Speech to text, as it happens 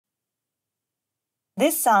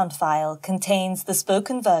This sound file contains the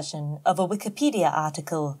spoken version of a Wikipedia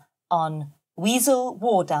article on Weasel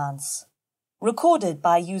War Dance, recorded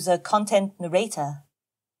by user Content Narrator.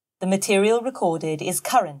 The material recorded is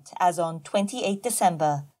current as on 28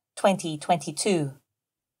 December 2022.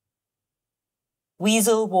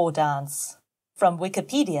 Weasel War Dance, from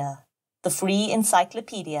Wikipedia, the free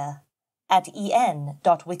encyclopedia, at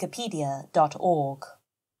en.wikipedia.org.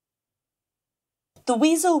 The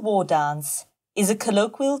Weasel War Dance is a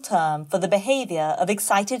colloquial term for the behavior of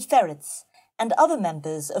excited ferrets and other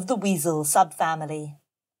members of the weasel subfamily.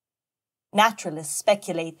 Naturalists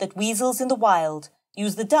speculate that weasels in the wild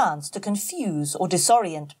use the dance to confuse or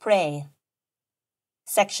disorient prey.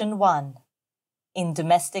 Section 1. In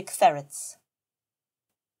domestic ferrets.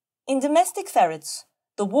 In domestic ferrets,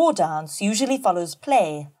 the war dance usually follows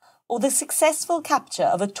play or the successful capture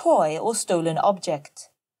of a toy or stolen object.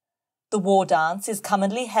 The war dance is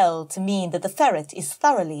commonly held to mean that the ferret is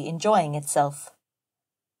thoroughly enjoying itself.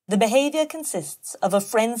 The behavior consists of a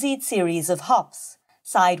frenzied series of hops,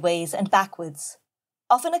 sideways and backwards,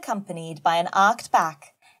 often accompanied by an arched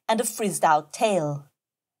back and a frizzed-out tail.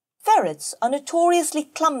 Ferrets are notoriously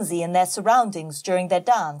clumsy in their surroundings during their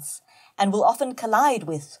dance and will often collide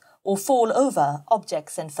with or fall over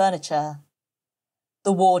objects and furniture.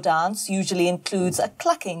 The war dance usually includes a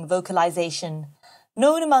clucking vocalization,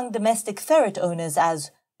 known among domestic ferret owners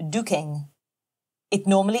as duking. It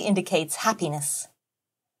normally indicates happiness.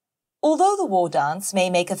 Although the war dance may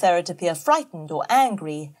make a ferret appear frightened or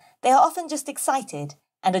angry, they are often just excited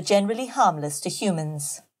and are generally harmless to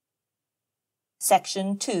humans.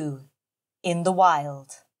 Section 2. In the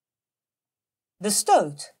wild. The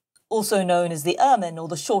stoat, also known as the ermine or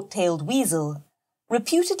the short-tailed weasel,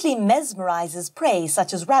 reputedly mesmerizes prey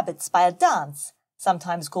such as rabbits by a dance,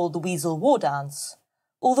 sometimes called the weasel war dance,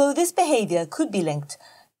 although this behavior could be linked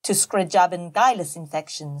to Screjabin-Guylis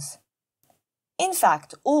infections. In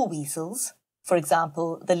fact, all weasels, for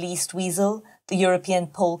example, the least weasel, the European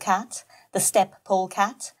polecat, the steppe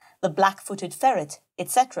polecat, the black-footed ferret,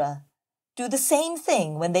 etc., do the same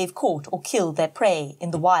thing when they've caught or killed their prey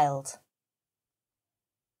in the wild.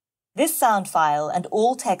 This sound file and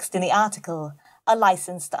all text in the article are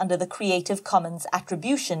licensed under the Creative Commons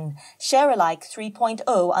Attribution Share-alike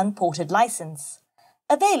 3.0 Unported License,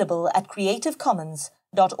 available at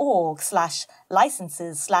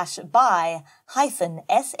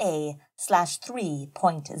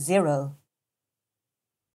creativecommons.org/licenses/by-SA/3.0.